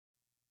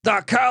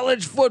The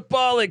college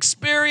football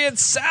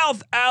experience,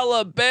 South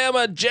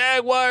Alabama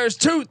Jaguars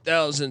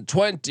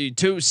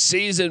 2022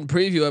 season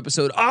preview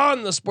episode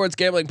on the Sports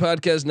Gambling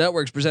Podcast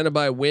Networks, presented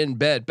by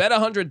WynnBET. Bet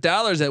 $100 at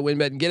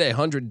WynnBET and get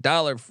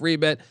 $100 free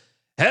bet.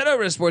 Head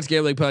over to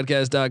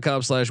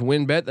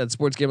sportsgamblingpodcast.com/WynnBET. That's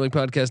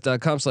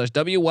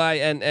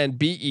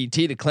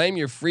sportsgamblingpodcast.com/WYNNBET to claim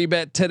your free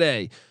bet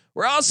today.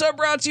 We're also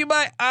brought to you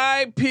by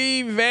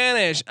IP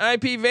Vanish.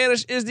 IP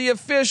Vanish is the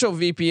official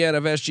VPN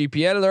of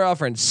SGPN, and they're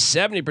offering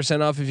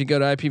 70% off if you go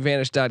to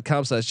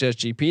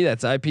ipvanish.com/SGP.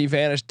 That's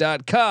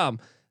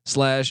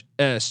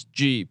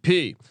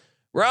ipvanish.com/SGP.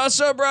 We're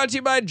also brought to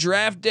you by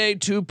Draft Day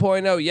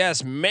 2.0.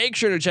 Yes, make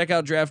sure to check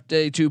out Draft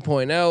Day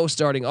 2.0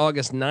 starting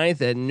August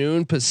 9th at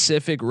noon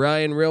Pacific.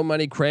 Ryan Real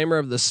Money Kramer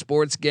of the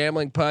Sports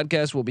Gambling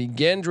Podcast will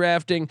begin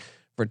drafting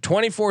for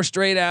 24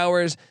 straight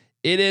hours.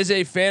 It is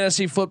a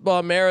fantasy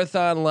football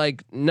marathon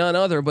like none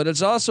other, but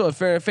it's also a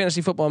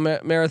fantasy football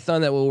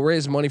marathon that will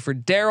raise money for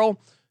Daryl,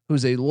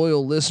 who's a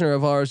loyal listener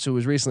of ours who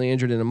was recently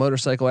injured in a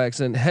motorcycle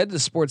accident. Head to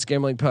Sports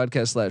Gambling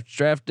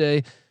Podcast/Draft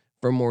Day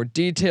for more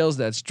details.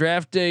 That's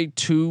Draft Day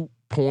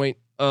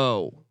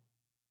 2.0.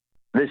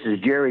 This is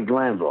Jerry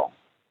Glanville,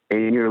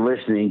 and you're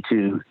listening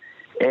to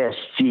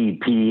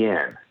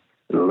SGPN.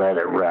 Let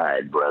it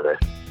ride, brother.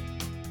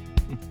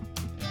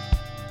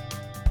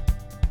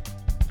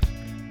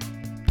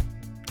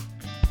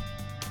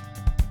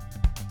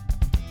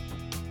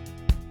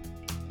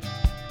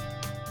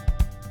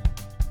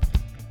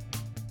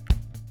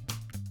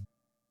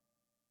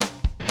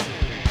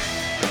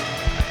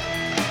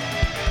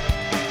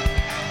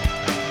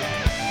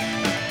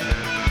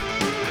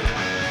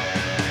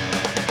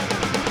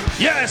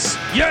 Yes,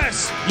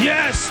 yes,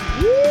 yes.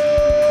 Woo!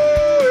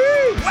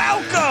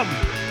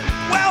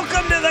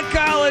 Welcome to the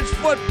college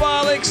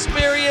football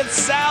experience,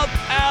 South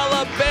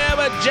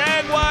Alabama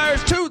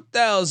Jaguars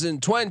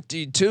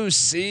 2022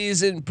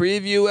 season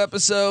preview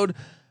episode.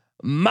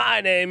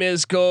 My name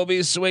is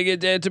Colby Swinging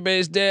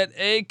Database Debt,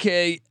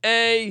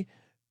 aka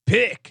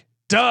Pick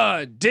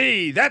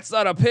Dundee. That's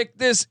not a pick.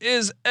 This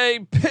is a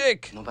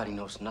pick. Nobody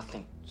knows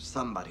nothing.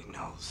 Somebody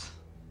knows.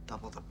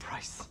 Double the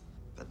price,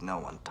 but no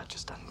one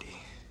touches Dundee.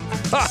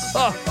 Ha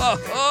ha ha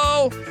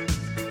ho!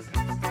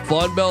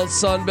 Fun Belt,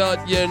 Sun Belt,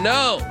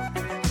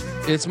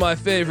 it's my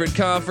favorite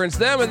conference.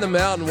 Them in the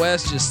Mountain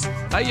West,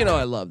 I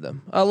love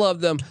them. I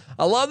love them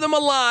a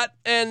lot.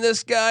 And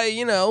this guy,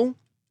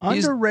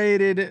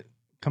 underrated,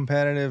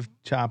 competitive,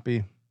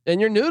 choppy.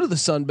 And you're new to the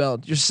Sun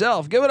Belt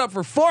yourself. Give it up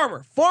for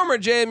former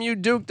JMU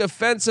Duke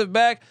defensive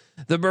back,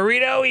 the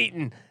burrito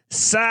eating,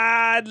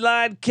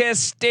 sideline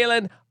kiss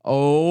stealing,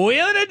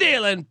 wheeling and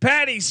dealing,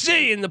 Patty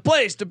C in the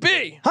place to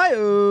be. Hi,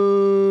 well,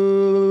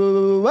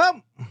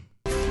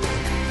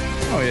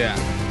 oh yeah.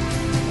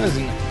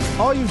 Listen,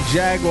 all you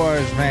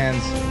Jaguars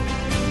fans,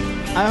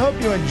 I hope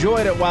you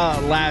enjoyed it while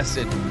it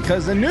lasted,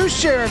 because the new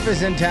sheriff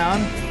is in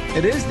town.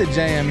 It is the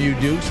JMU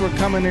Dukes. We're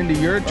coming into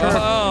your turf.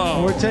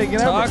 And we're taking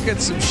talking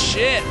some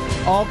shit.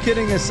 All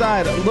kidding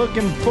aside,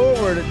 looking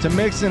forward to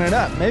mixing it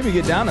up. Maybe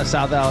get down to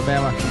South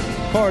Alabama.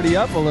 Party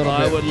up a little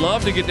bit. I would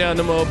love to get down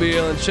to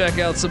Mobile and check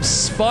out some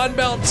Fun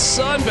Belt,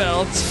 Sun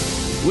Belt.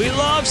 We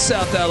love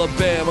South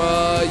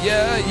Alabama.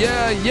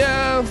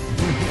 Yeah.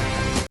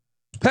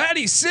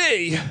 Patty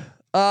C.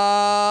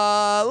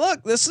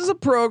 Look, this is a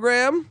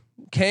program.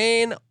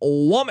 Kane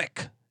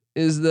Womack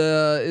is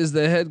the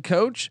head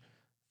coach.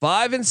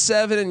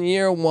 5-7 in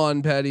year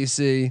one, Patty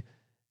C.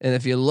 And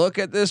if you look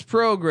at this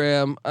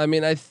program,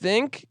 I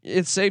think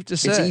it's safe to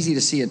say it's easy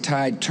to see a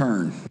tide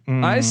turn.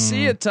 I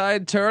see a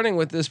tide turning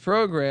with this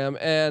program,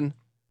 and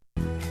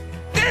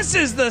this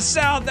is the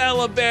South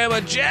Alabama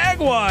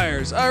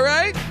Jaguars. All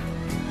right,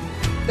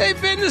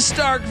 they've been to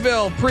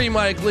Starkville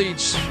pre-Mike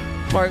Leach.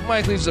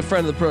 Mike Leach is a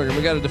friend of the program.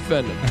 We got to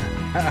defend him.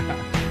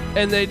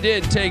 And they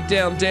did take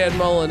down Dan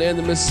Mullen and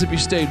the Mississippi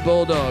State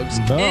Bulldogs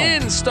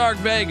in Stark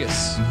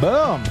Vegas.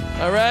 Boom!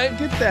 All right,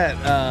 get that.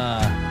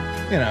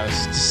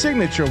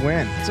 Signature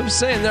win. So I'm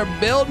saying they're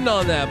building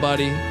on that,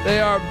 buddy.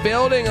 They are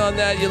building on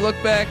that. You look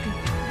back,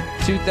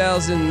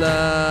 2000,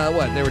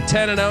 they were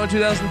 10-0 in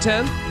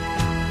 2010.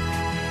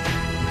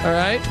 All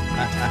right,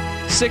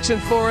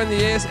 6-4 in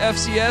the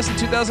FCS in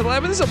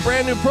 2011. This is a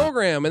brand new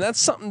program, and that's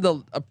something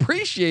to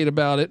appreciate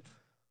about it.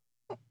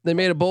 They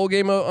made a bowl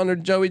game under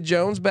Joey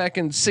Jones back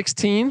in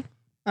 16.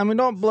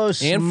 Don't blow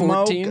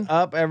smoke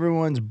up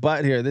everyone's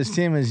butt here. This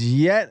team is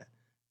yet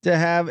to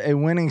have a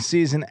winning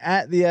season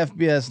at the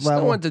FBS level.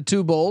 Still went to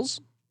 2 bowls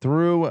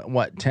through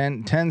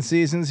 10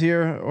 seasons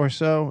here or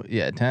so.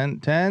 Yeah, 10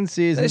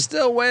 seasons. They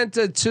still went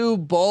to 2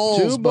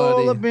 bowls, 2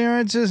 bowl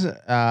appearances.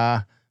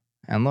 And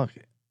look,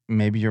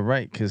 maybe you're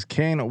right, because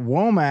Kane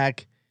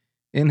Womack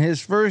in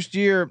his first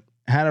year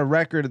had a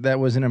record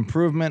that was an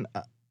improvement,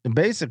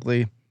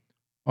 basically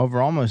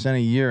over almost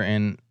any year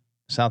in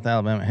South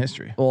Alabama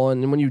history. Well,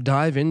 and when you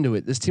dive into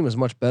it, this team was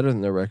much better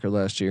than their record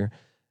last year.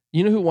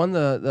 You know who won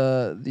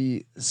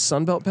the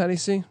Sun Belt, Patty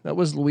C? That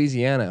was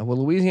Louisiana. Well,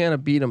 Louisiana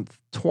beat them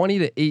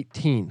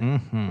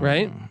 20-18,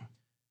 right?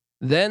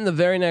 Then the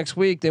very next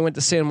week, they went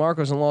to San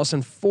Marcos and lost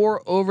in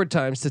 4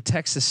 overtimes to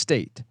Texas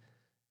State.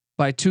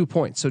 by 2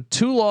 points. So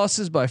 2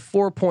 losses by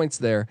 4 points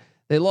there.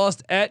 They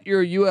lost at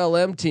your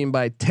ULM team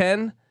by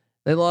 10.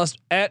 They lost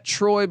at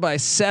Troy by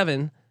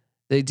 7.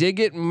 They did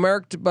get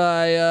murked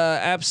by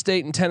App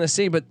State and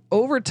Tennessee, but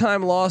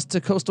overtime loss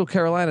to Coastal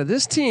Carolina.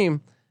 This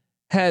team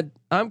had,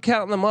 I'm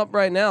counting them up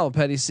right now,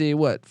 Petty C,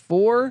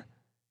 4,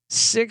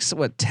 6,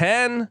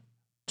 10,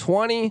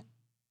 20,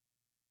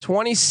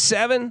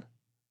 27.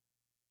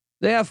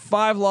 They have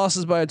 5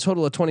 losses by a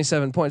total of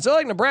 27 points. They're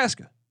like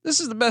Nebraska. This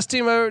is the best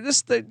team ever.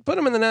 They put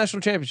them in the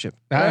national championship.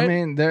 Right? I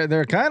mean,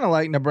 they're kind of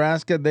like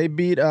Nebraska. They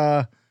beat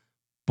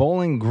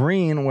Bowling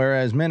Green,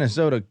 whereas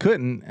Minnesota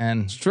couldn't.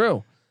 And it's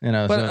true.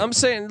 But I'm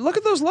saying, look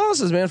at those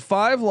losses, man.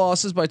 5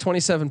 losses by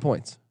 27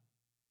 points.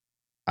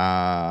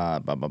 Yeah,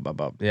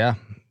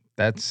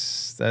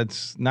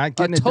 that's not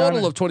getting a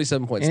total of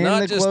 27 points. In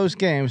not the just close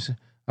games.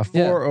 A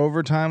 4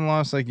 overtime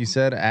loss, like you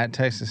said, at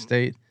Texas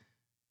State.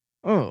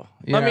 Oh,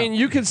 yeah. I mean,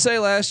 you could say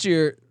last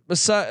year,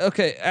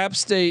 App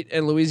State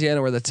and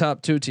Louisiana were the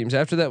top 2 teams.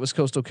 After that was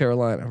Coastal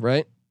Carolina,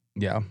 right?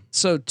 Yeah.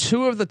 So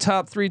 2 of the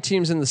top 3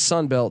 teams in the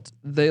Sun Belt,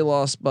 they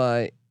lost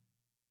by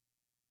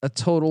a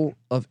total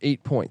of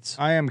 8 points.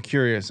 I am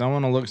curious. I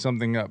want to look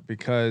something up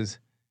because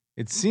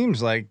it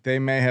seems like they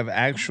may have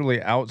actually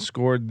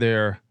outscored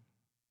their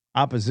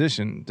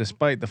opposition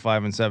despite the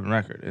 5-7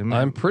 record.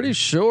 I'm pretty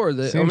sure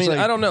that. I mean, like,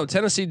 I don't know.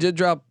 Tennessee beat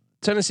them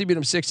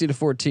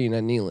 60-14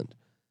 at Neyland.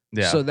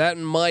 Yeah. So that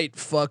might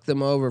fuck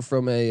them over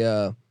from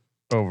a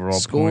overall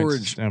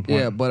scorage standpoint.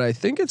 Yeah, but I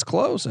think it's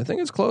close.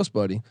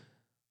 Buddy.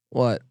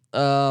 What?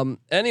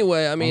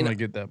 Anyway, I mean, I'm gonna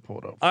get that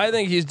pulled up. I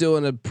think he's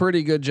doing a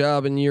pretty good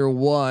job in year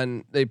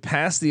 1. They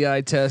passed the eye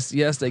test.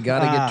 Yes, they got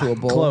to get to a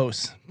bowl.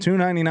 Close.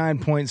 299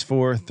 points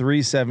for,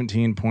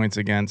 317 points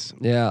against.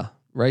 Yeah,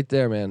 right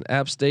there, man.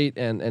 App State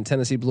and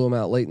Tennessee blew them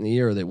out late in the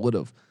year. Or they would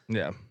have.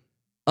 Yeah.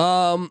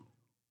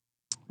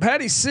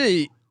 Patty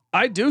C,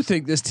 I do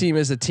think this team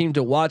is a team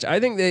to watch. I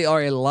think they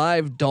are a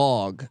live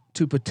dog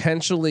to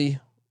potentially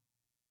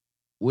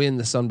win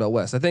the Sun Belt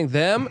West. I think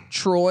them,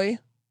 Troy,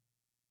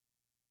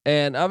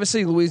 and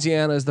obviously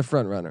Louisiana is the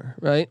front runner,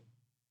 right?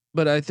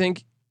 But I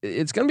think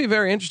it's going to be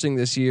very interesting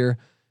this year.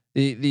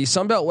 The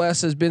Sun Belt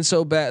West has been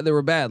so bad; they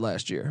were bad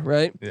last year,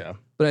 right? Yeah.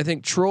 But I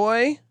think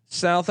Troy,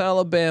 South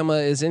Alabama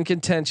is in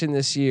contention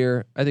this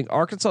year. I think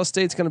Arkansas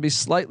State's going to be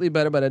slightly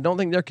better, but I don't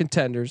think they're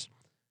contenders.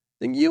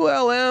 I think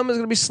ULM is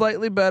going to be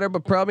slightly better,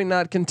 but probably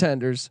not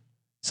contenders.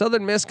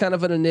 Southern Miss kind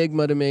of an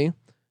enigma to me.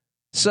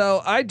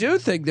 So I do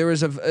think there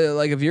is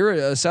if you're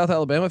a South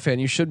Alabama fan,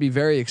 you should be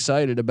very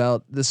excited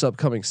about this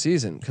upcoming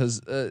season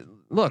because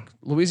look,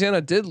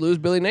 Louisiana did lose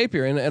Billy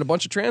Napier and a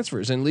bunch of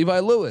transfers and Levi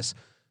Lewis.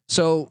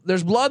 So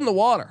there's blood in the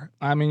water.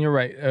 I mean, you're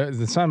right.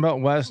 The Sun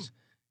Belt West.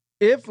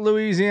 If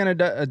Louisiana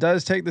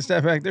does take the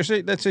step back, that's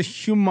a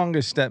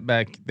humongous step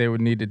back they would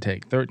need to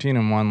take.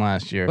 13-1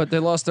 last year, but they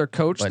lost their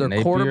coach, their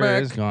Napier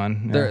quarterback is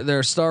gone. Yeah.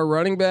 Their star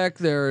running back,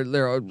 their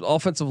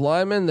offensive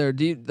lineman, their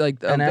deep they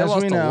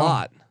lost a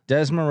lot.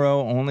 Des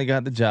Moreau only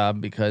got the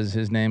job because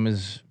his name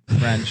is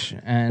French,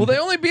 and well, they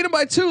only beat him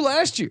by 2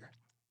 last year.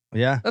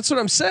 Yeah, that's what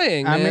I'm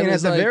saying. I man. mean,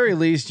 at the very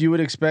least, you would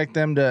expect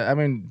them to. I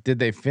mean, did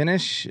they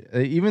finish?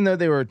 Even though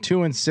they were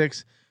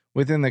 2-6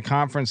 within the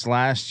conference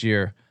last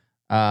year.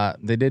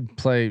 They did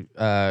play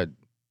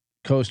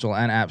Coastal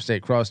and App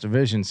State cross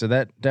division, so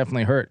that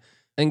definitely hurt.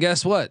 And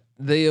guess what?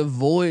 They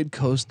avoid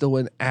Coastal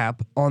and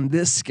App on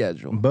this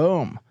schedule.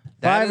 Boom.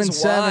 That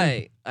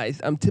 5-7.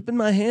 I'm tipping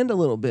my hand a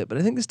little bit, but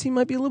I think this team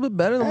might be a little bit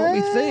better than what we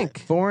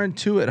think.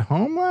 4-2 at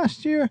home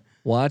last year.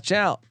 Watch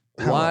out.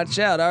 Watch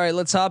out. All right,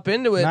 let's hop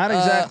into it. Not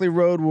exactly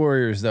road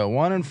warriors though.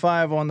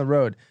 1-5 on the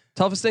road.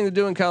 Toughest thing to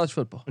do in college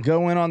football.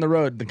 Go in on the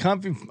road. The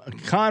comfy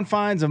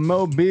confines of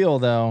Mobile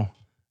though.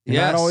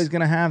 You're not always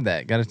going to have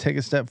that. Got to take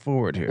a step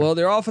forward here. Well,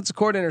 their offensive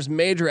coordinator is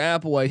Major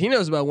Applewhite. He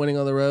knows about winning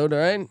on the road. All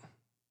right,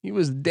 he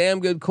was a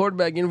damn good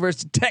quarterback.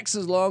 University of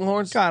Texas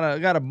Longhorns.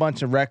 Got a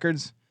bunch of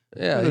records.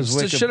 Yeah,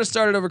 he should have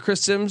started over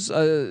Chris Sims.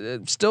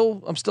 I'm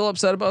still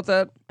upset about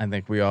that. I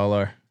think we all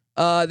are.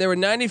 They were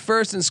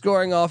 91st in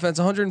scoring offense,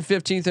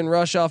 115th in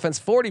rush offense,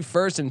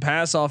 41st in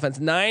pass offense,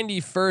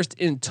 91st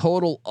in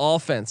total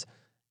offense.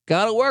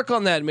 Got to work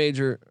on that,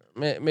 Major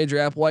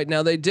Applewhite.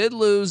 Now they did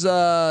lose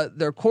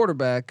their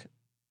quarterback,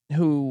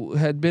 who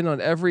had been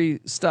on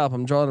every stop.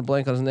 I'm drawing a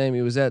blank on his name.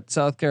 He was at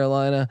South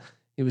Carolina.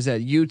 He was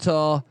at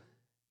Utah.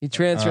 He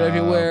transferred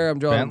everywhere. I'm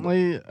drawing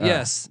Bentley.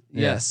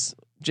 Yes.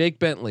 Jake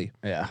Bentley.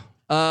 Yeah.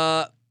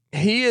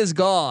 He is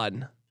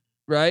gone,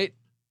 right?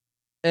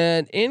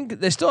 And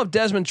they still have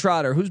Desmond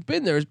Trotter, who's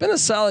been there. Has been a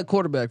solid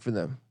quarterback for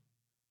them.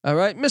 All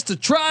right, Mr.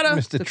 Trotter.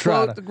 Mr.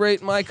 Trotter. Quote the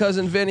great my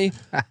cousin Vinny.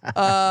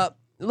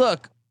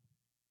 Look.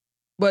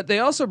 But they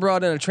also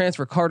brought in a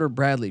transfer, Carter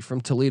Bradley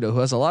from Toledo, who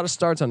has a lot of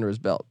starts under his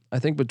belt. I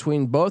think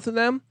between both of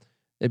them,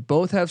 they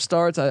both have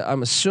starts.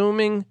 I'm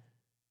assuming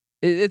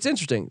it's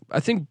interesting. I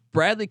think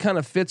Bradley kind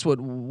of fits what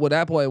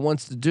Applewhite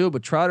wants to do,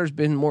 but Trotter's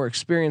been more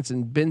experienced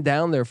and been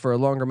down there for a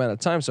longer amount of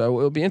time. So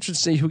it'll be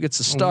interesting to see who gets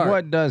to start.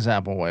 What does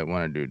Applewhite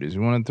want to do? Does he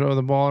want to throw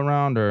the ball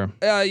around or?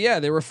 Yeah,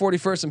 they were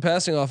 41st in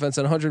passing offense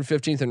and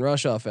 115th in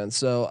rush offense.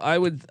 So I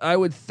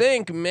would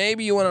think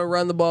maybe you want to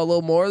run the ball a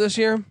little more this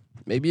year.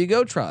 Maybe you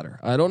go Trotter.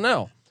 I don't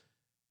know.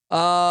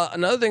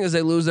 Another thing is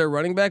they lose their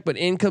running back, but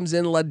in comes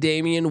in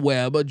LaDamian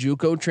Webb, a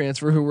JUCO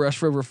transfer who rushed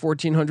for over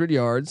 1,400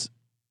 yards.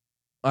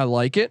 I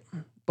like it,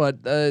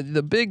 but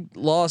the big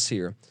loss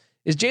here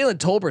is Jalen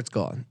Tolbert's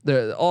gone.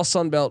 The all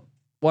Sun Belt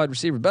wide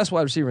receiver, best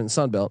wide receiver in the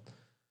Sun Belt.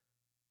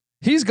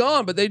 He's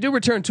gone, but they do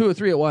return 2 or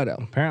 3 at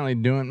wideout. Apparently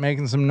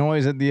making some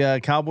noise at the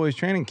Cowboys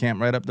training camp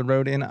right up the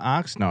road in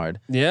Oxnard.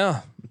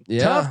 Yeah.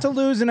 Tough to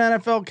lose an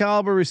NFL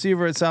caliber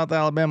receiver at South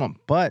Alabama,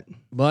 but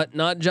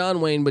not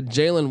John Wayne, but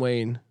Jalen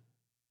Wayne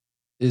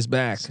is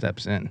back.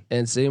 Steps in.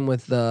 And same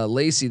with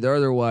Lacey, the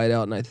other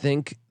wideout, and I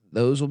think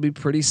those will be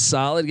pretty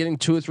solid, getting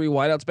 2 or 3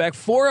 wideouts back.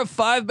 4 of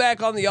 5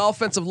 back on the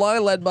offensive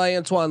line, led by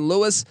Antoine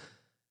Lewis.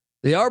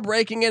 They are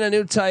breaking in a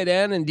new tight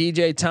end and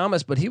DJ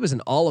Thomas, but he was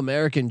an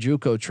All-American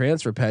JUCO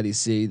transfer, Patty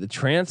C. The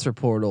transfer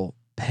portal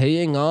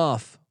paying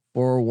off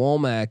for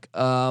Womack.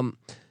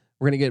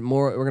 We're going to get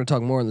more. We're going to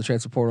talk more on the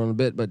transfer portal in a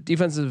bit, but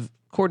defensive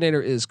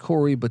coordinator is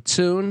Corey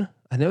Batoon.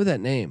 I know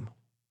that name.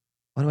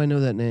 Why do I know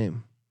that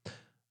name?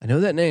 I know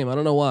that name. I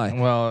don't know why.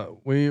 Well,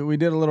 we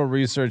did a little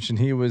research and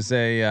he was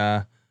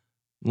a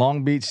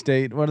Long Beach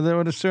State. What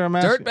is Sarah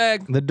Mask?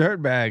 Dirtbag. The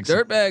Dirtbags.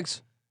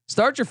 Dirtbags.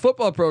 Start your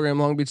football program,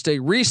 Long Beach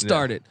State.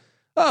 Restart it.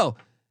 Oh,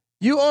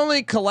 you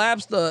only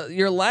collapsed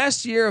your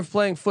last year of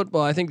playing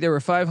football. I think they were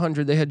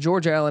 500. They had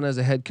George Allen as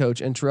a head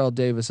coach and Terrell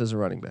Davis as a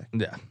running back.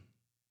 Yeah.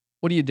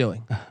 What are you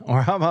doing?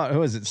 Or how about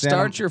who is it?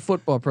 Start your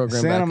football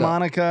program. Santa back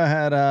Monica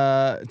had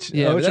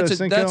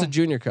but that's a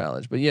junior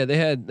college. But yeah, they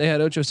had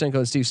Ocho Cinco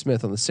and Steve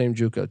Smith on the same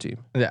JUCO team.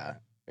 Yeah.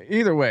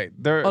 Either way,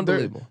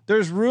 Unbelievable.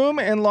 There's room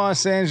in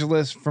Los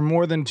Angeles for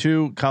more than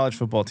 2 college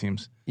football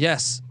teams.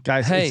 Yes,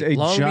 Guys, hey, it's a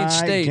Long Beach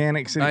State.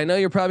 gigantic city. I know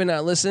you're probably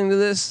not listening to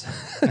this,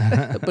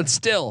 but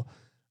still,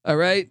 all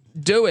right,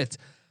 do it.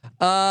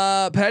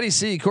 Patty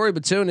C. Corey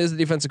Batoon is the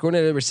defensive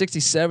coordinator. They were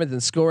 67th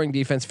in scoring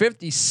defense,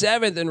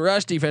 57th in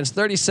rush defense,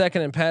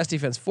 32nd in pass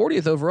defense,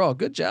 40th overall.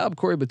 Good job,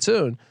 Corey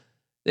Batoon.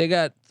 They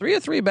got 3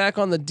 of 3 back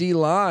on the D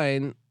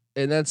line,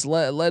 and that's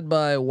led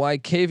by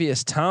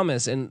Wycavius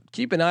Thomas. And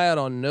keep an eye out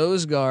on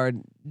nose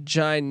guard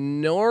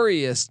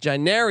Ginarius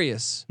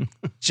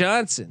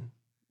Johnson.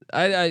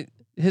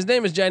 His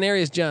name is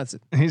Ginarius Johnson.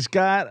 He's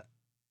got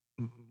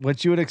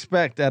what you would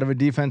expect out of a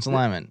defensive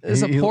lineman.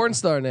 It's a porn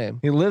star name.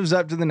 He lives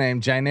up to the name,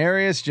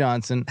 Ginarius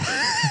Johnson.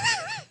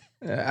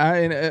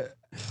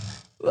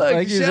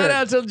 Look, shout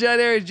out to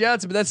Ginarius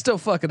Johnson, but that's still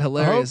fucking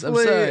hilarious. I'm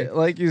sorry.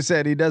 Like you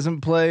said, he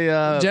doesn't play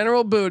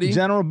General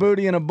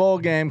Booty in a bowl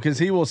game because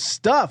he will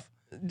stuff.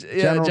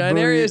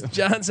 Ginarius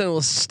Johnson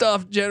will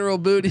stuff General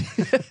Booty.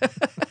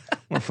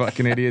 We're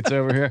fucking idiots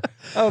over here.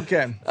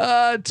 Okay. 2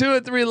 and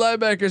 3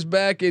 linebackers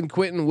back in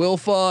Quentin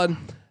Wilfon.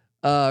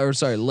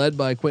 Led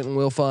by Quentin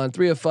Wilfon.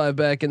 3 of 5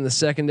 back in the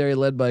secondary,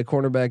 led by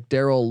cornerback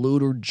Daryl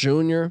Luter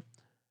Jr.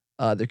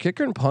 Their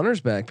kicker and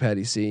punters back,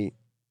 Patty C.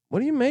 What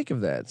do you make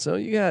of that? So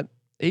you got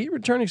 8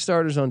 returning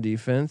starters on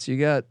defense. You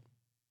got,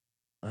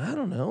 I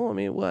don't know. I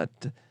mean, what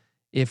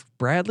if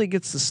Bradley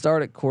gets the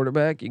start at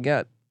quarterback? You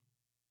got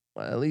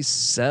at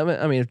least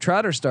 7. I mean, if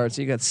Trotter starts,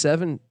 you got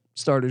 7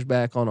 starters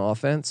back on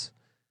offense.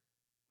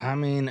 I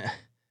mean,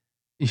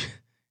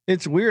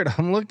 it's weird.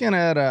 I'm looking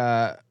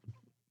at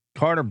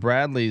Carter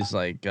Bradley's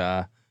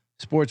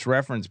sports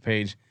reference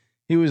page.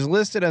 He was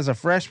listed as a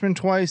freshman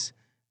twice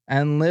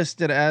and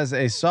listed as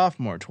a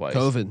sophomore twice.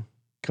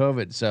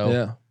 COVID. So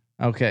yeah.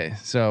 Okay.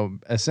 So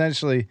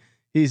essentially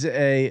he's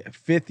a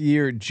 5th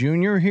year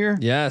junior here.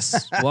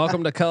 Yes.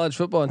 Welcome to college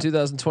football in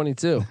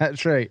 2022.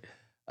 That's right.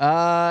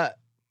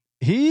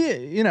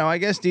 He, I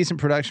guess decent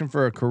production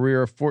for a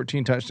career of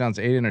 14 touchdowns,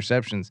 8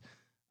 interceptions.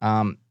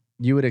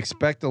 You would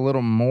expect a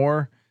little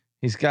more.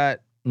 He's got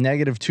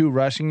 -2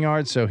 rushing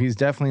yards, so he's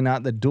definitely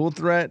not the dual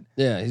threat.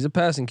 Yeah, he's a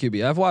passing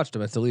QB. I've watched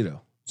him at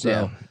Toledo. So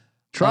yeah.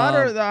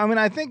 Trotter,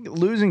 I think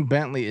losing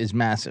Bentley is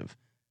massive.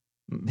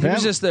 He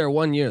was just there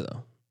 1 year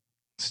though.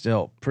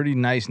 Still pretty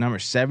nice number.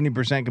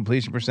 70%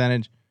 completion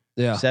percentage.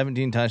 Yeah.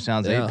 17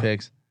 touchdowns, 8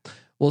 picks.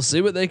 We'll see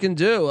what they can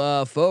do,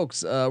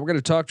 folks. We're going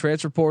to talk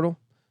transfer portal.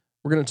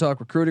 We're going to talk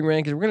recruiting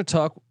rankings. We're going to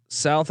talk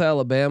South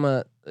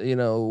Alabama,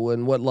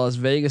 and what Las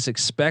Vegas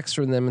expects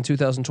from them in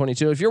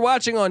 2022. If you're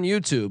watching on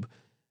YouTube,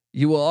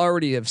 you will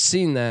already have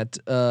seen that.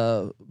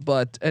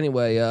 But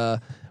anyway, we're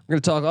going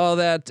to talk all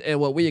that and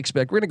what we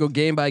expect. We're going to go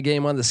game by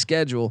game on the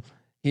schedule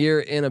here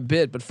in a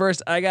bit. But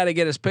first, I got to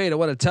get us paid. I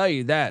want to tell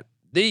you that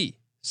the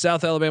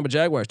South Alabama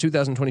Jaguars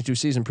 2022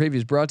 season preview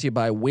is brought to you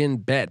by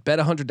WinBet. Bet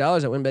 $100 at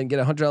WinBet and get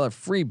a $100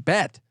 free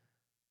bet.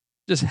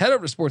 Just head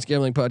over to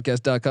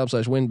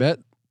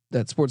sportsgamblingpodcast.com/WinBet.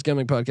 That's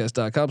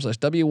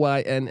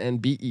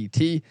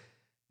sportsgamblingpodcast.com/WYNNBET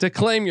to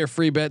claim your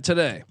free bet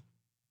today.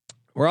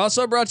 We're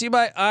also brought to you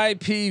by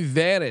IP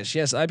Vanish.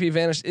 Yes, IP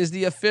Vanish is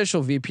the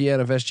official VPN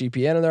of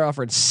SGPN, and they're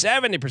offering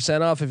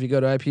 70% off if you go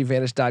to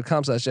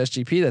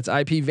ipvanish.com/SGP. That's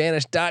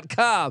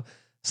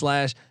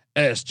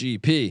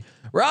ipvanish.com/SGP.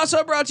 We're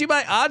also brought to you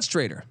by Odds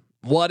Trader.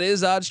 What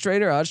is Odds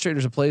Trader? Odds Trader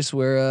is a place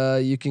where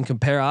you can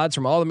compare odds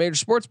from all the major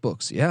sports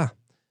books. Yeah.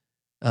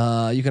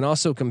 You can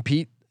also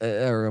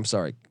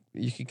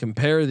you can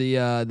compare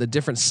the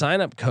different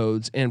sign-up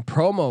codes and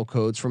promo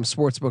codes from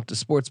sportsbook to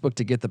sportsbook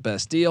to get the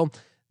best deal.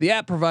 The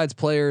app provides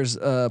player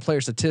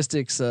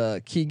statistics,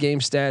 key game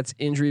stats,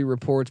 injury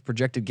reports,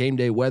 projected game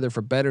day weather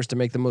for bettors to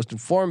make the most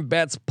informed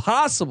bets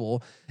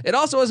possible. It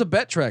also has a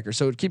bet tracker,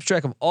 so it keeps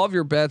track of all of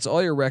your bets,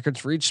 all your records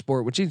for each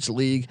sport, which each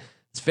league.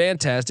 It's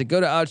fantastic. Go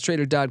to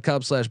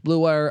oddstrader.com/Blue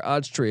Wire.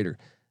 Odds Trader,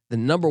 the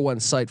 #1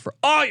 site for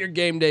all your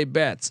game day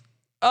bets.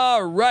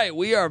 All right,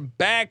 we are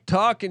back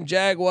talking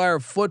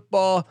Jaguar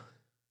football.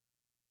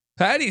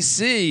 Patty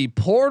C,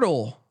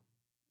 portal.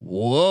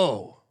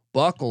 Whoa,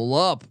 buckle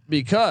up,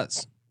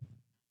 because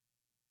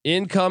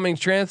incoming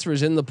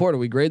transfers in the portal.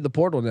 We grade the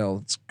portal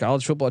now. It's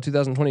college football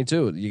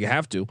 2022. You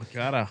have to.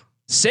 Gotta.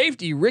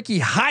 Safety Ricky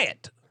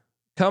Hyatt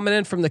coming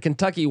in from the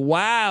Kentucky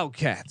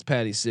Wildcats.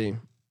 Patty C.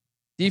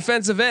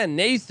 Defensive end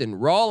Nathan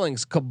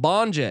Rawlings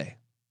Kabonje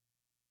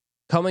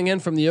coming in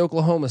from the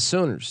Oklahoma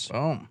Sooners.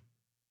 Boom.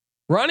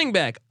 Running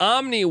back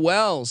Omni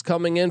Wells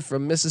coming in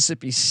from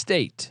Mississippi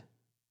State.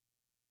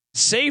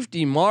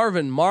 Safety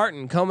Marvin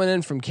Martin coming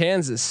in from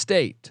Kansas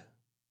State.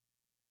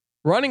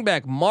 Running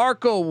back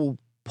Marco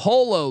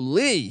Polo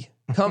Lee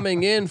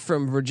coming in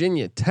from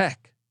Virginia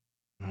Tech.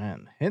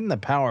 Man, hitting the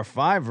Power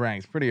 5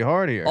 ranks pretty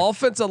hard here.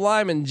 Offensive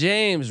lineman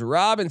James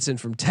Robinson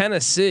from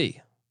Tennessee.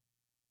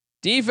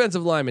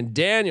 Defensive lineman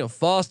Daniel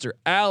Foster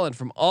Allen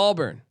from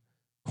Auburn.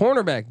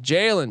 Cornerback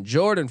Jalen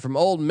Jordan from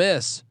Ole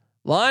Miss.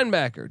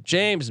 Linebacker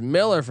James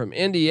Miller from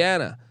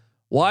Indiana.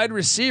 Wide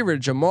receiver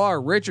Jamar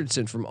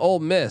Richardson from Ole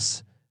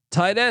Miss.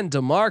 Tight end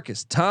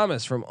DeMarcus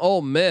Thomas from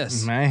Ole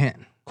Miss.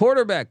 Man.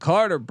 Quarterback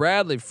Carter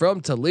Bradley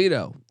from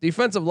Toledo.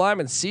 Defensive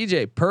lineman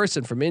CJ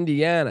Person from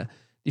Indiana.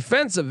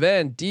 Defensive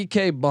end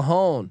DK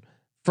Bahone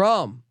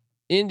from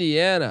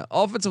Indiana.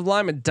 Offensive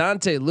lineman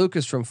Dante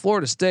Lucas from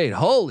Florida State.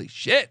 Holy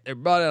shit. They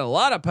brought in a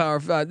lot of Power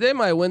 5. They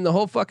might win the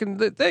whole fucking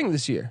thing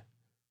this year.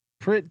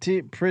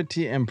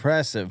 Pretty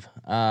impressive.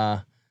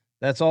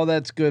 That's all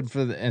that's good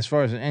for as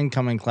far as an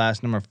incoming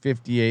class, number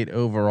 58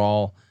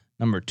 overall,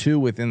 number 2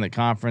 within the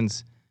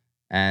conference.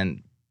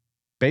 And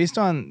based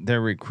on their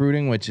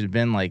recruiting, which has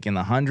been like in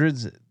the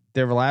hundreds,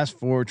 their last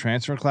 4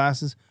 transfer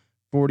classes,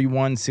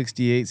 41,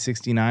 68,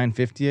 69,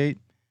 58,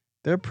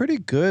 they're pretty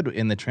good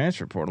in the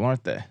transfer portal,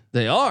 aren't they?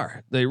 They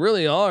are. They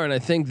really are. And I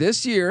think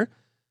this year,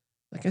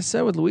 like I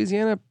said, with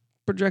Louisiana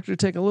projected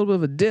to take a little bit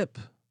of a dip.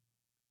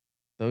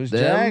 Those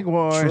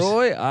Jaguars.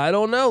 Troy, I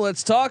don't know.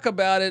 Let's talk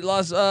about it.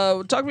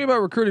 Talk to me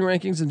about recruiting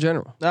rankings in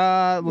general.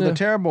 They're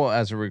terrible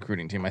as a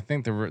recruiting team. I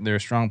think their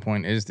strong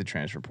point is the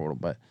transfer portal,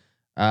 but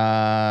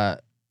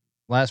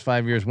last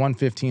 5 years,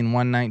 115,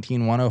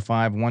 119,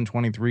 105,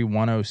 123,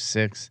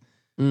 106.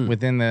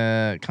 Within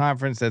the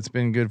conference, that's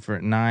been good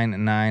for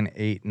 9, 9,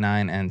 8,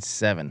 9, and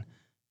 7.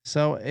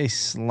 So a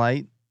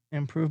slight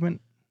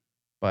improvement,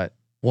 but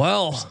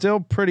still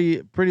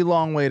pretty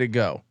long way to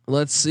go.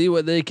 Let's see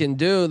what they can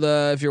do.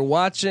 If you're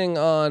watching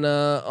on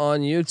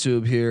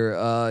YouTube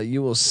here,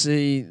 you will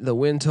see the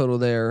win total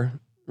there,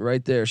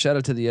 right there. Shout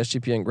out to the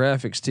SGPN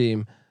graphics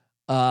team.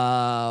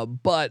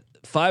 But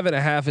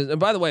 5.5 is. And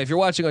by the way, if you're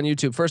watching on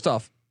YouTube, first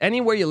off,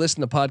 anywhere you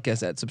listen to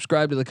podcasts at,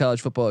 subscribe to the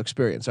College Football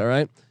Experience. All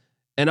right.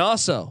 And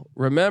also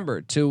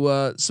remember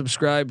to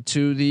subscribe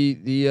to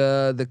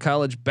the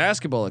College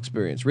Basketball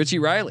Experience. Richie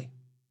Riley.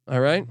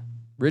 All right.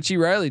 Richie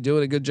Riley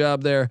doing a good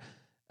job there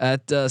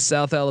at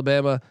South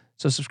Alabama.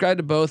 So subscribe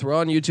to both. We're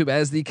on YouTube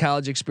as the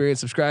College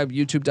Experience. Subscribe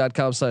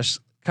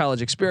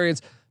youtube.com/College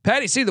Experience.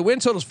 Patty C, the win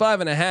total is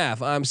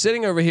 5.5. I'm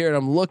sitting over here and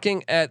I'm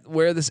looking at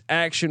where this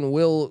action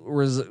will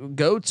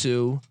go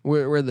to,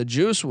 where the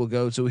juice will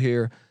go to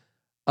here.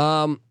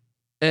 And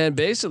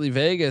basically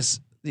Vegas,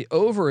 the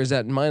over is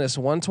at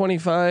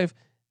 -125,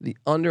 the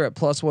under at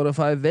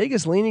 +105.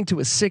 Vegas leaning to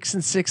a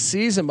 6-6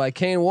 season by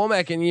Kane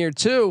Womack in year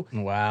 2.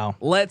 Wow.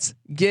 Let's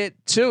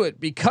get to it,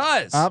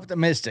 because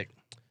optimistic.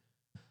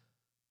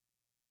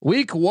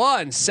 Week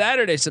 1,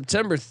 Saturday,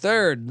 September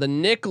 3rd, the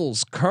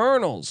Nichols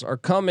Colonels are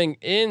coming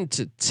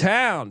into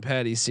town,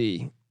 Patty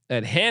C,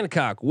 at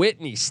Hancock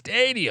Whitney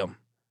Stadium.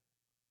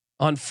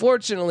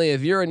 Unfortunately,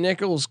 if you're a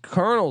Nichols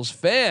Colonels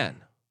fan,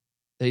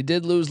 they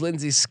did lose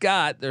Lindsey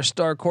Scott, their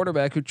star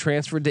quarterback, who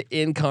transferred to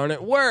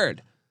Incarnate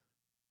Word.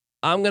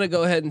 I'm going to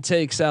go ahead and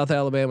take South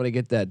Alabama to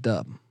get that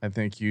dub. I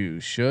think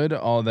you should.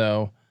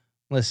 Although,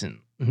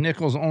 listen,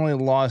 Nichols only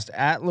lost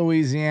at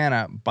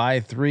Louisiana by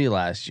 3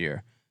 last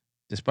year,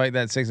 despite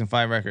that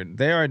 6-5 record.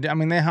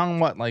 They hung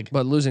what, like?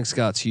 But losing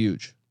Scott's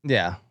huge.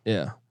 Yeah.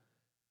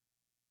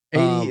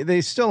 80.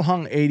 They still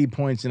hung 80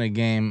 points in a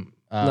game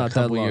a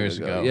couple years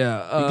ago.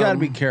 Yeah, you got to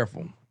be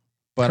careful.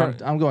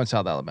 But I'm going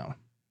South Alabama.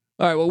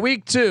 All right. Well,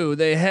 week 2,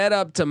 they head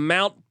up to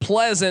Mount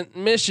Pleasant,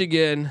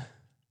 Michigan.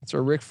 That's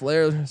where Ric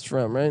Flair is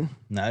from, right?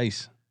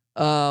 Nice.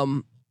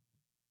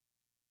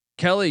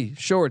 Kelly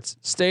Shorts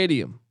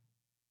Stadium.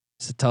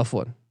 It's a tough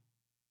one.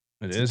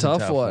 It's a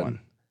tough one.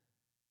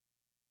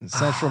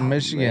 Central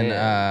Michigan.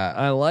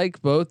 I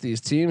like both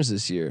these teams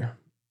this year.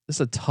 This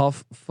is a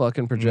tough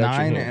fucking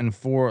projection.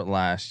 9-4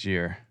 last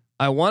year.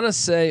 I want to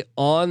say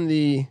on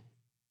the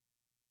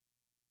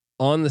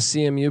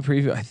CMU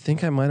preview, I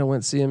think I might have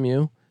went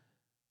CMU.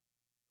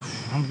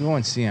 I'm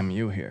going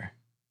CMU here.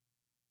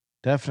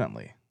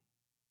 Definitely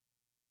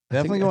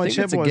going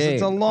Chip Boys.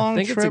 It's a long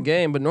trip. I think it's a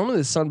game, but normally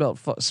the Sun Belt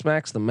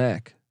smacks the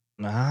MAC.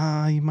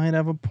 You might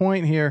have a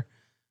point here.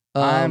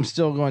 I'm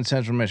still going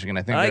Central Michigan.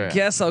 I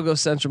guess I'll go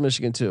Central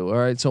Michigan too. All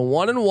right, so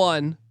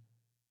 1-1,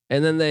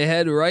 and then they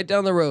head right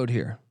down the road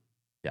here.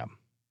 Yeah,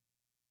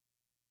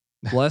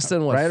 less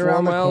than right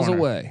 4 miles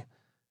away.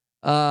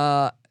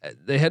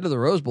 They head to the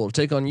Rose Bowl to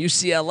take on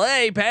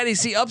UCLA. Patty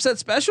C upset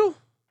special.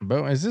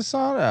 But is this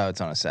on? Oh,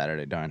 it's on a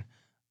Saturday. Darn.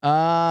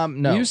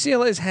 No.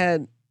 UCLA's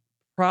had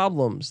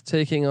problems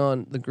taking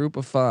on the Group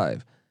of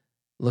Five.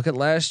 Look at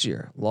last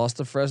year. Lost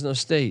to Fresno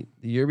State.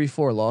 The year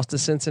before, lost to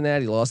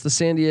Cincinnati. Lost to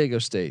San Diego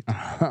State.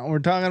 We're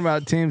talking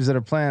about teams that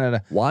are playing at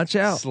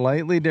a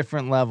slightly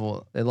different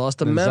level. They lost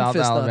to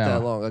Memphis not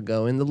that long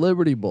ago in the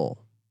Liberty Bowl.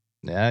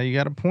 Yeah, you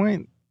got a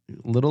point.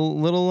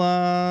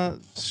 Little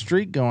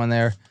streak going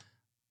there.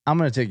 I'm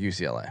going to take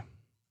UCLA.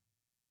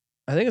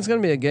 I think it's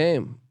going to be a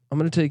game. I'm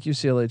going to take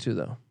UCLA too,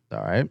 though.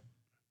 All right.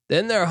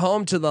 Then they're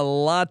home to the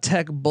La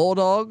Tech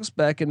Bulldogs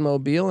back in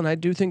Mobile, and I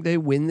do think they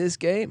win this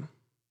game.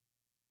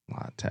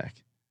 La Tech.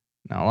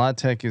 Now La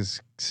Tech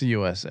is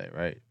CUSA,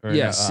 right?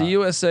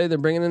 CUSA. They're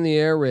bringing in the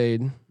air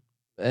raid,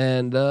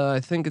 and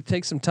I think it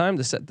takes some time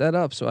to set that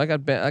up. So I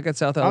got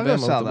South Alabama. I'll go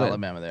South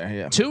Alabama there.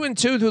 Yeah.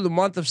 2-2 through the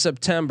month of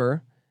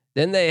September.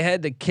 Then they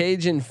head to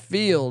Cajun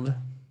Field.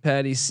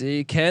 Patty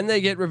C. Can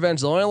they get revenge?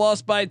 They only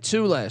lost by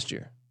 2 last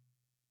year.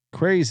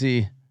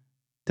 Crazy.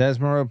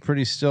 Desmond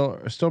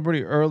still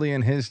pretty early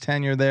in his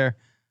tenure there.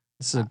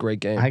 This is a great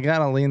game. I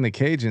gotta lean the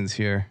Cajuns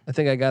here. I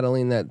think I gotta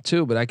lean that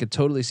too, but I could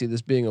totally see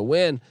this being a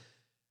win.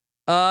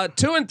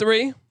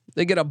 2-3.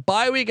 They get a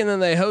bye week and then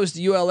they host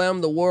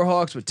ULM, the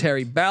Warhawks with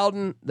Terry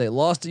Bowden. They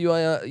lost to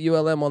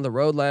ULM on the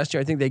road last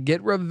year. I think they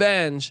get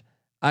revenge.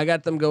 I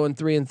got them going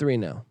 3-3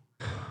 now.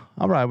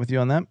 I'll ride with you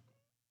on that.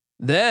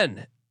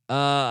 Then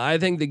I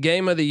think the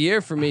game of the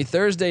year for me,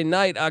 Thursday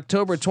night,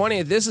 October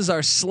 20th. This is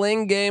our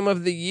Sling game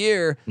of the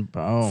year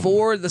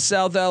for the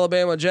South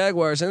Alabama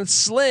Jaguars, and it's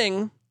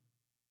Sling.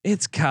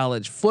 It's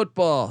college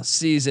football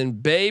season,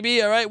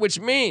 baby. All right, which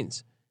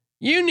means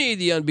you need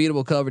the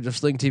unbeatable coverage of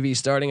Sling TV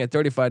starting at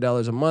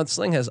 $35 a month.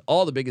 Sling has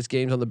all the biggest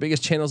games on the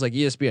biggest channels like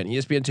ESPN,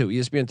 ESPN2,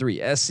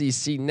 ESPN3,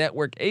 SEC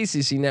Network,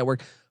 ACC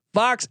Network,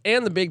 Fox,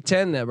 and the Big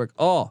Ten Network,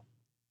 all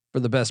for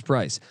the best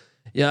price.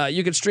 Yeah,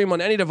 you can stream on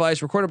any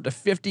device, record up to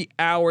 50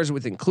 hours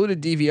with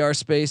included DVR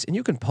space, and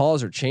you can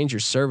pause or change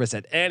your service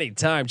at any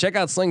time. Check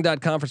out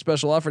sling.com for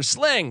special offers.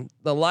 Sling,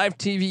 the live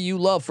TV you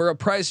love for a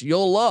price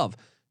you'll love.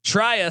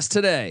 Try us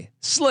today.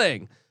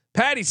 Sling.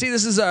 Patty, see,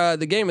 this is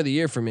the game of the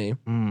year for me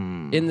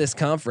in this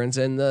conference,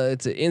 and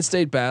it's an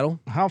in-state battle.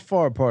 How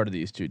far apart are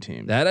these two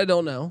teams? That I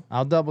don't know.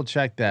 I'll double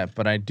check that,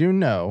 but I do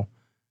know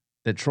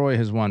that Troy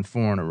has won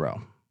 4 in a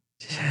row.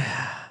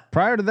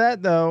 Prior to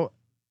that, though,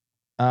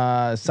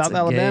 South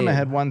Alabama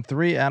had won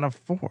 3 out of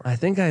 4. I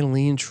think I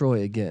lean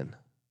Troy again.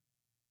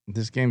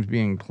 This game's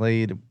being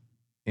played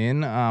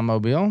in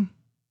Mobile.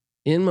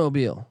 In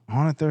Mobile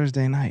on a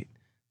Thursday night.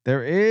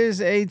 There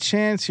is a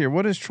chance here.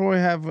 What does Troy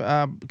have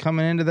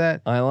coming into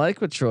that? I like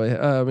what Troy.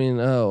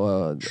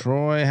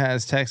 Troy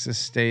has Texas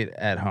State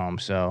at home,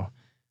 so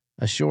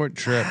a short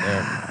trip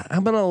there.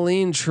 I'm gonna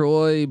lean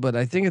Troy, but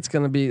I think it's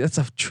gonna be that's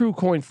a true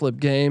coin flip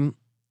game.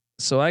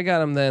 So I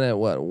got him then at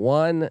what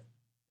 1,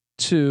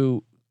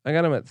 2. I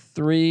got him at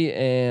 3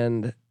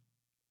 and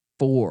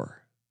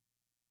 4.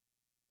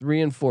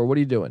 3 and 4. What are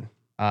you doing?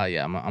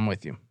 Yeah, I'm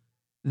with you.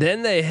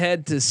 Then they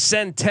head to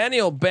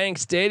Centennial Bank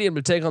Stadium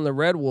to take on the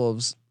Red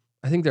Wolves.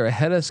 I think they're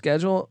ahead of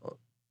schedule. I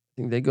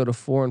think they go to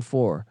 4 and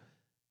 4.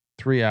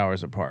 3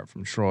 hours apart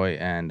from Troy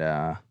and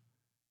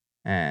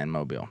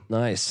Mobile.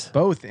 Nice.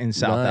 Both in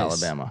South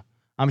Alabama.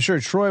 I'm sure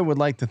Troy would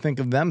like to think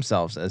of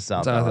themselves as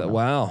South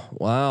Alabama.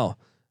 Wow.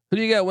 Who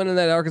do you got winning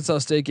that Arkansas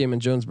State game in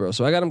Jonesboro?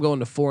 So I got them going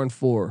to 4 and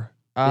 4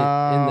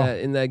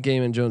 in that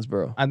game in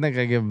Jonesboro. I think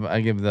I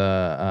give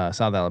the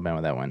South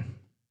Alabama that win.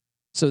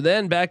 So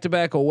then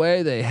back-to-back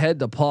away, they head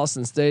to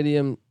Paulson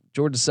Stadium.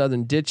 Georgia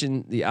Southern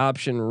ditching the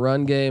option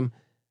run game,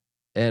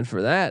 and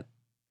for that,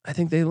 I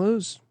think they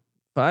lose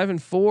 5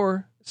 and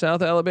 4.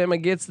 South Alabama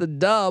gets the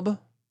dub.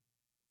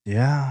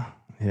 Yeah.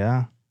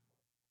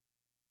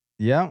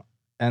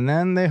 And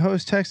then they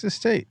host Texas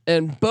State,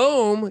 and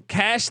boom,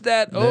 cash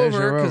that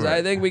over because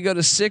I think we go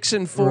to 6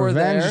 and 4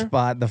 Revenge there.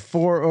 Spot, the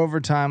 4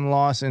 overtime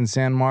loss in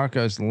San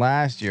Marcos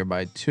last year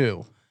by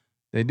 2.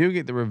 They do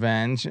get the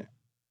revenge.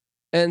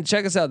 And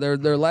check us out. Their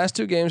last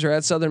 2 games are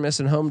at Southern Miss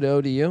and home to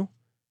ODU.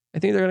 I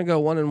think they're going to go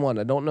 1 and 1.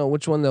 I don't know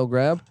which one they'll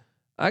grab.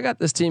 I got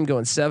this team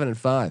going 7 and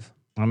 5.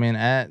 I mean,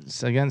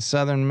 against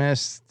Southern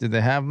Miss, did they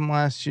have them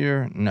last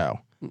year? No.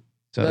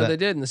 So no, they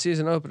did in the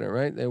season opener,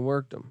 right? They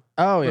worked them.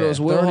 Oh, yeah. It was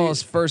Will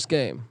Hall's first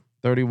game.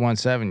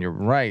 31-7. You're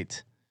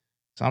right.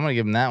 So I'm going to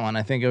give them that one.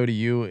 I think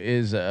ODU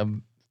is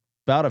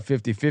about a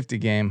 50-50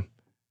 game.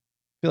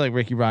 I feel like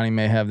Ricky Ronnie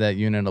may have that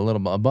unit a little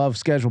bit above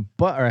schedule,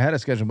 or ahead of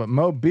schedule. But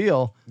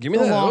Mobile, give me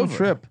that long over.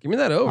 trip. Give me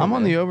that over. I'm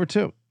on the over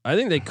too. I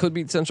think they could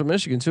beat Central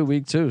Michigan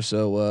week 2.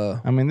 So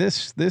I mean,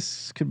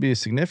 this could be a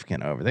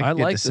significant over. They could I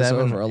get like to this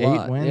 7 over a 8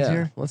 lot. wins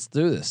here. Let's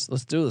do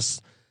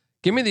this.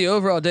 Give me the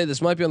over all day.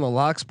 This might be on the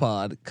Locks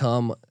Pod.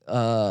 Come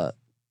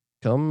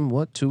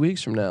what 2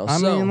 weeks from now. I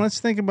mean, let's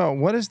think about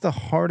what is the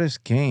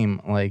hardest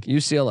game like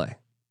UCLA.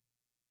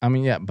 I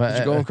mean, yeah, but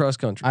you're going cross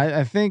country.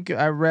 I think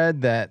I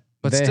read that,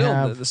 but they still,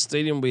 have the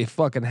stadium will be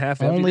fucking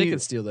half empty. They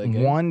could steal that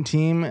game. One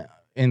team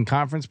in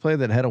conference play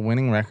that had a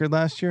winning record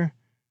last year.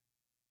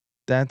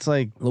 That's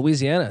like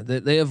Louisiana.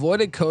 They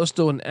avoided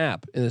Coastal and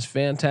App. It is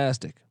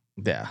fantastic.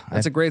 Yeah,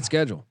 that's a great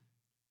schedule.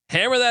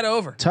 Hammer that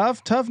over.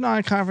 Tough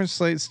non-conference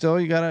slate. Still,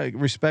 you gotta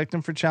respect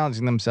them for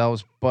challenging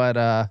themselves. But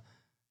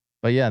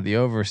yeah, the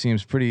over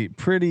seems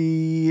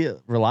pretty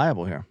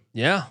reliable here.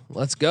 Yeah,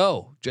 let's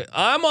go.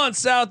 I'm on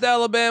South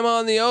Alabama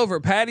on the over.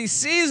 Patty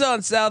C's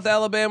on South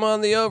Alabama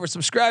on the over.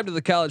 Subscribe to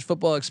the College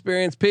Football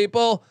Experience,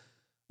 people.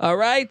 All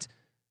right.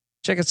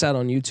 Check us out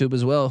on YouTube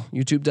as well.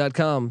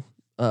 YouTube.com/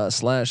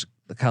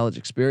 the College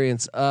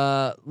Experience.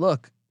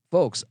 Look,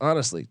 folks,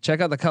 honestly,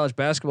 check out the College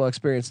Basketball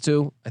Experience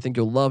too. I think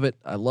you'll love it.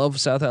 I love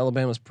South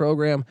Alabama's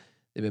program.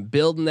 They've been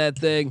building that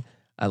thing.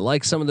 I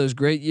like some of those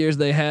great years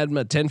they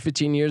had 10,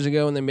 15 years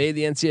ago when they made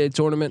the NCAA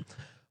tournament.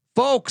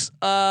 Folks,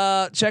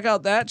 check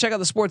out that. Check out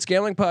the Sports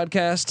Gambling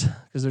Podcast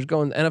because there's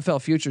going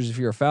NFL futures. If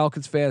you're a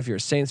Falcons fan, if you're a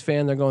Saints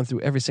fan, they're going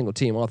through every single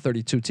team, all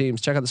 32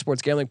 teams. Check out the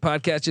Sports Gambling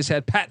Podcast. Just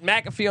had Pat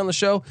McAfee on the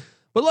show.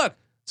 But look,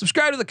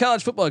 subscribe to the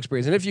College Football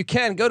Experience. And if you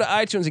can, go to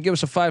iTunes and give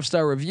us a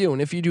 5-star review.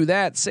 And if you do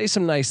that, say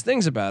some nice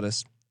things about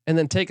us and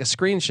then take a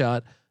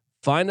screenshot.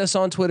 Find us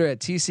on Twitter at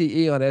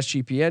TCE on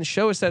SGPN.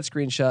 Show us that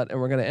screenshot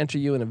and we're going to enter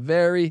you in a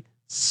very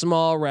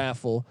small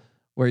raffle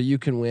where you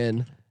can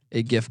win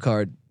a gift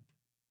card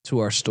to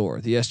our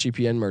store, the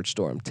SGPN merch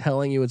store. I'm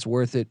telling you, it's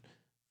worth it,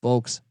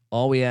 folks.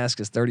 All we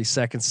ask is 30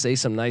 seconds. Say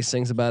some nice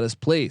things about us,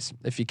 please,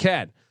 if you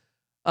can.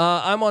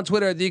 I'm on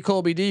Twitter at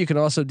TheColbyD. You can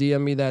also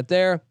DM me that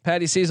there.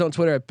 Patty C's on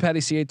Twitter at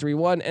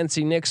PattyC831.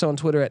 NC Nick's on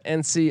Twitter at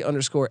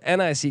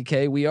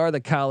NC_NICK. We are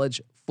the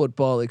College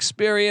Football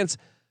Experience.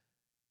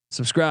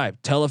 Subscribe,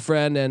 tell a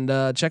friend,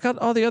 and check out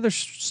all the other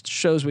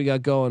shows we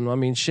got going. I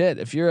mean, shit,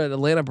 if you're an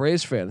Atlanta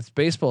Braves fan, it's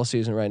baseball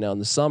season right now in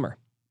the summer.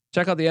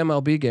 Check out the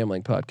MLB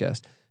Gambling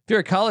Podcast. If you're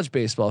a college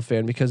baseball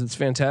fan, because it's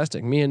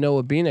fantastic. Me and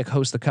Noah Beanick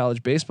host the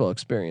College Baseball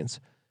Experience.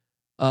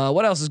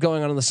 What else is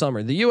going on in the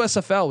summer? The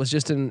USFL was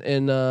just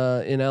in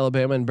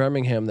Alabama and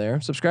Birmingham there.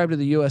 Subscribe to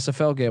the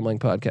USFL Gambling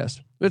Podcast.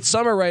 It's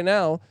summer right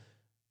now.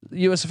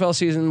 USFL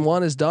season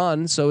 1 is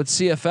done, so it's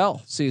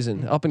CFL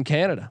season up in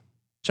Canada.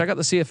 Check out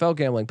the CFL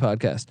Gambling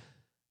Podcast.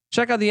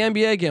 Check out the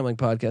NBA Gambling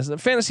Podcast. The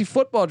Fantasy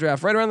Football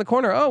Draft right around the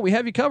corner. Oh, we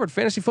have you covered.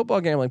 Fantasy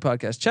Football Gambling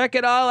Podcast. Check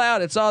it all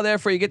out. It's all there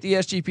for you. Get the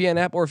SGPN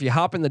app, or if you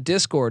hop in the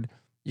Discord,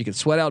 you can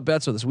sweat out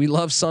bets with us. We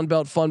love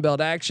Sunbelt Funbelt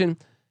action.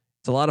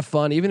 It's a lot of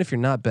fun. Even if you're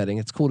not betting,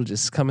 it's cool to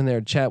just come in there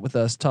and chat with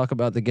us, talk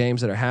about the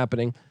games that are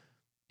happening.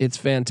 It's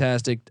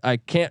fantastic. I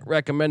can't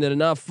recommend it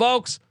enough,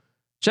 folks.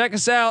 Check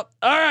us out.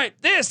 All right,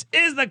 this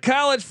is the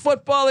College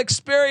Football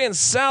Experience,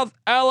 South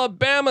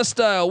Alabama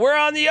style. We're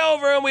on the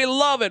over and we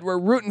love it. We're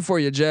rooting for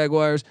you,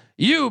 Jaguars.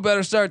 You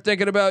better start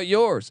thinking about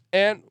yours.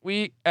 And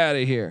we out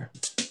of here.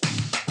 Thank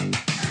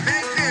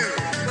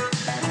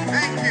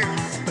you.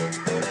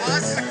 Well,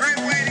 this is a great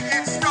way to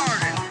get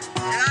started.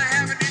 And I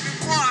haven't even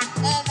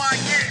blocked all my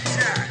game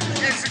chat.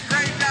 It's a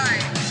great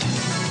night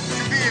to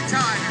be a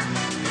Tiger.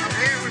 I'm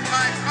here with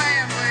my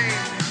family.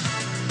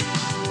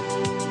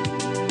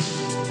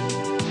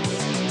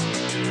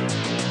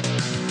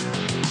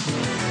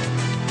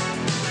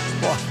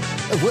 Well,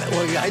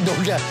 I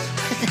don't get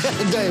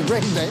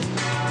great, man.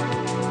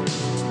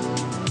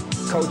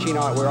 Coaching,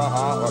 our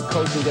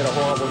coaching did a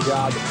horrible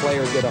job. The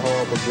players did a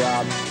horrible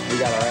job. We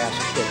got our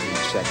asses kicked in the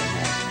second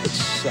half. It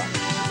sucked.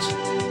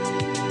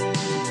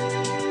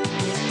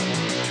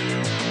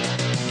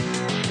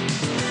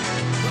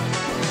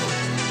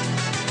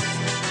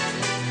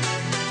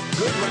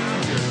 Good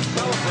round, you're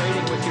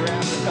celebrating with your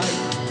appetite.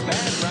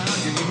 Bad round,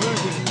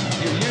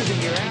 you're using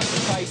your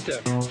appetite to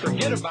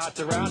forget about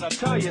the round. I'll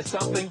tell you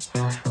something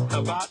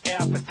about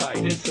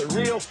appetite. It's a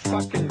real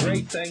fucking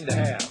great thing to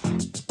have.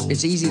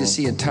 It's easy to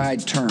see a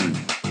tide turn. Die!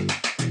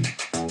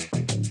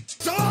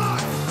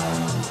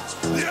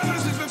 The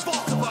evidence has been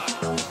falsified.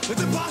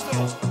 It's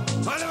impossible.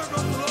 I never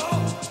broke the law.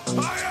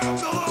 I am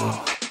the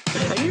law.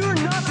 And you're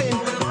nothing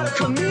but a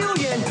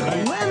chameleon,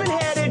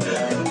 lemon-headed,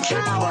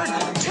 coward,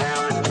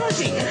 terrorist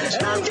pussy.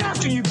 And I'm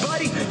after you,